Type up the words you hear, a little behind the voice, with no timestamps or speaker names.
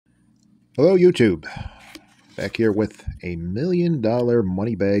Hello, YouTube. Back here with a $1,000,000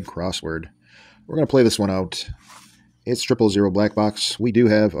 Moneybag Crossword. We're going to play this one out. It's 000 black box. We do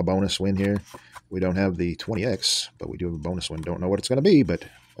have a bonus win here. We don't have the 20x, but we do have a bonus win. Don't know what it's going to be, but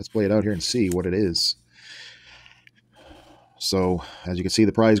let's play it out here and see what it is. So, as you can see,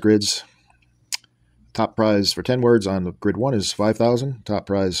 the prize grids. Top prize for 10 words on the grid 1 is 5,000. Top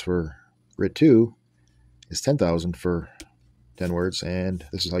prize for grid 2 is 10,000 for 10 words, and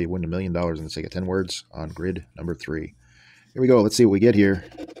this is how you win $1 million in the sake of 10 words on grid number 3. Here we go. Let's see what we get here.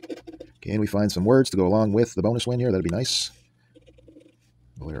 Can we find some words to go along with the bonus win here? That'd be nice.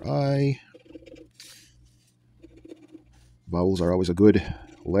 The letter I. Vowels are always a good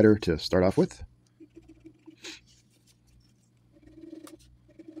letter to start off with.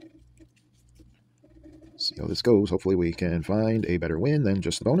 See how this goes. Hopefully we can find a better win than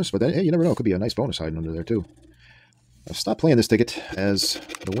just the bonus, but then, hey, you never know. It could be a nice bonus hiding under there too. I've stopped playing this ticket as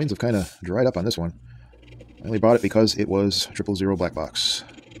the wins have kind of dried up on this one. I only bought it because it was 000 black box.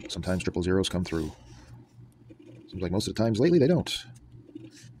 Sometimes 000s come through. Seems like most of the times lately they don't.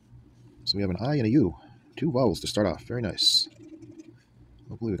 So we have an I and a U. 2 vowels to start off. Very nice.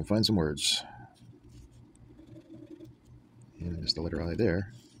 Hopefully we can find some words. And there's the letter I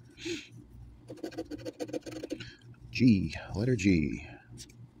there. G. Letter G.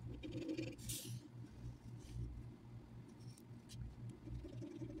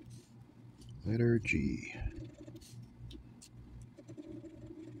 Letter G.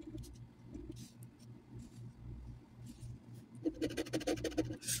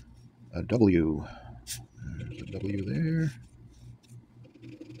 A W. There's a W there.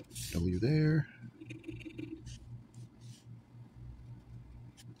 W there.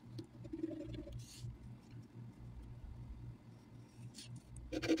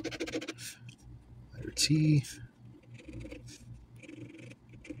 Letter T.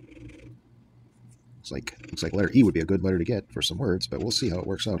 Looks like letter E would be a good letter to get for some words, but we'll see how it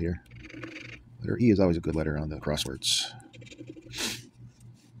works out here. Letter E is always a good letter on the crosswords.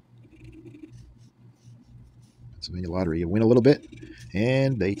 Pennsylvania Lottery, you win a little bit,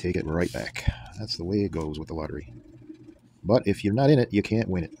 and they take it right back. That's the way it goes with the lottery. But if you're not in it, you can't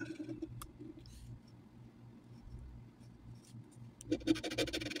win it.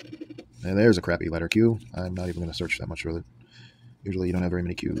 And there's a crappy letter Q. I'm not even going to search that much for it. Usually you don't have very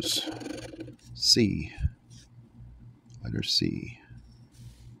many Qs. C. Letter C.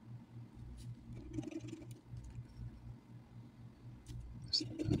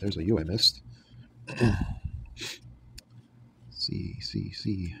 There's a U I missed. C, C,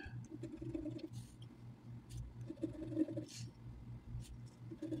 C.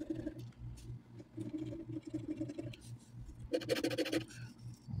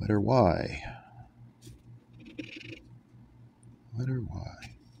 Letter Y. Letter Y.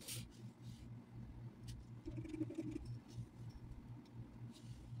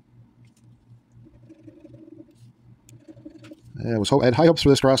 I had high hopes for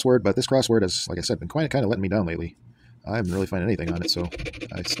this crossword, but this crossword has, like I said, been kind of letting me down lately. I haven't really found anything on it, so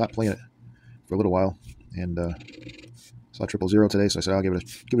I stopped playing it for a little while, and saw 000 today, so I said I'll give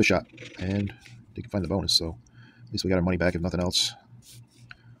it a shot, and didn't find the bonus, so at least we got our money back if nothing else.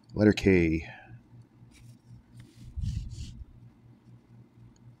 Letter K.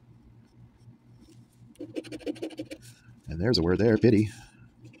 And there's a word there, pity.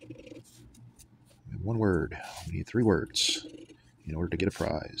 We have 1 word. We need 3 words in order to get a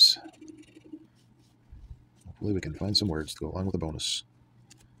prize. Hopefully we can find some words to go along with the bonus.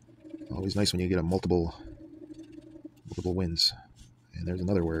 Always nice when you get a multiple wins. And there's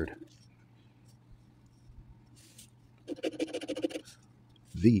another word.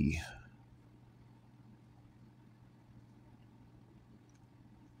 V.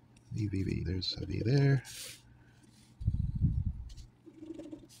 V, V, V. There's a V there.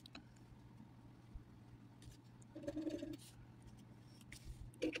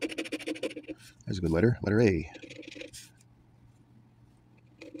 There's a good letter. Letter A.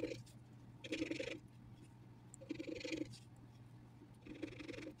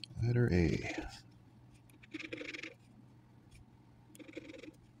 Letter A.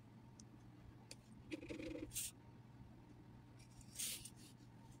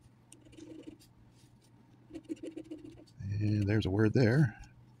 And there's a word there.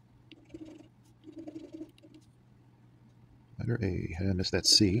 Letter A. I missed that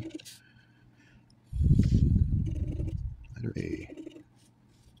C. Letter A.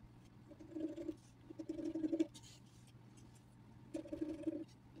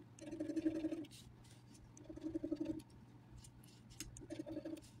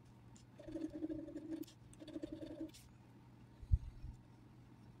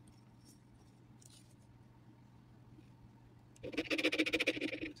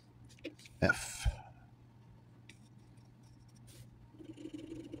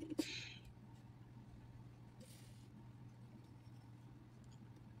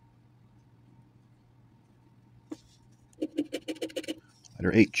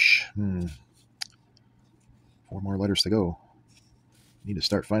 Letter H. 4 more letters to go. Need to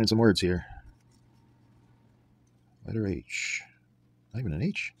start finding some words here. Letter H. Not even an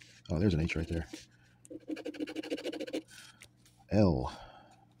H? Oh, there's an H right there. L.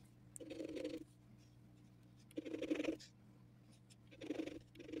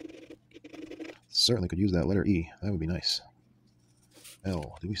 Certainly could use that letter E. That would be nice.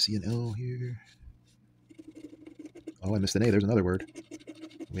 L. Do we see an L here? Oh, I missed an A. There's another word.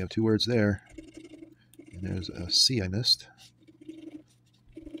 We have 2 words there. And there's a C I missed.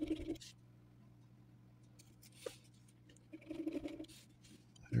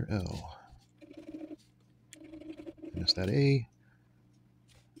 Letter L. I missed that A.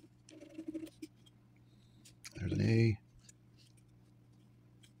 There's an A.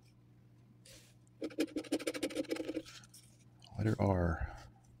 Letter R.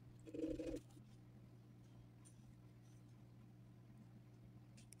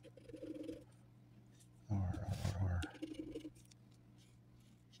 R.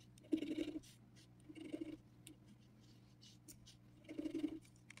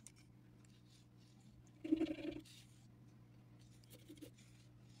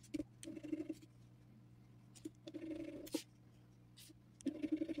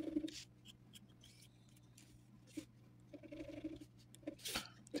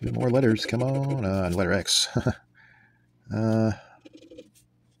 2 more letters. Come on. And letter X. It's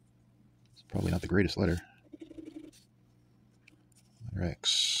probably not the greatest letter. Letter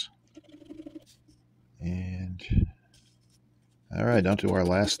X. And all right, down to our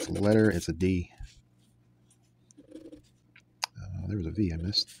last letter. It's a D. There was a V I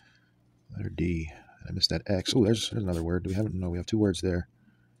missed. Letter D. I missed that X. Oh, there's another word. Do we have it? No, we have 2 words there.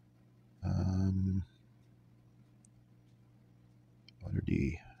 Letter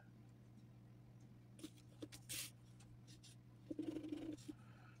D.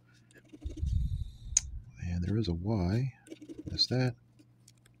 And there is a Y. Missed that.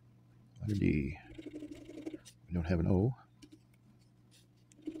 Letter D. We don't have an O.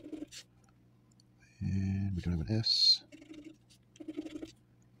 And we don't have an S.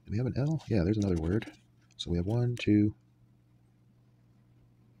 Do we have an L? Yeah, there's another word. So we have 1, 2.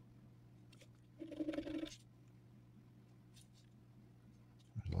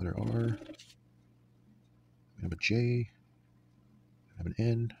 There's letter R. We have a J. We have an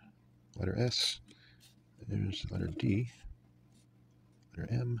N. Letter S. There's letter D. Letter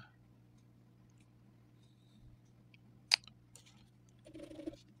M.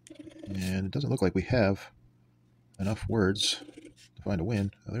 And it doesn't look like we have enough words to find a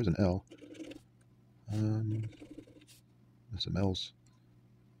win. Oh, there's an L. There's some L's.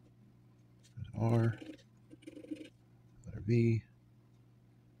 There's an R. Letter V.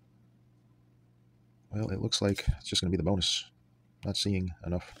 Well, it looks like it's just going to be the bonus. Not seeing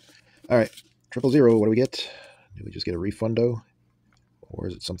enough. All right, 000. What do we get? Do we just get a refundo? Or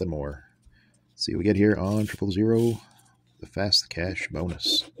is it something more? Let's see what we get here on 000. The fast cash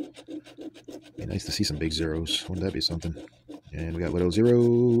bonus. Be nice to see some big zeros. Wouldn't that be something? And we got little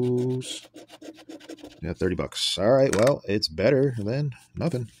zeros. Yeah, $30. All right, well, it's better than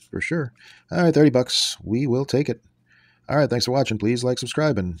nothing for sure. All right, $30. We will take it. All right, thanks for watching. Please like,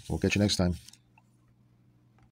 subscribe, and we'll catch you next time.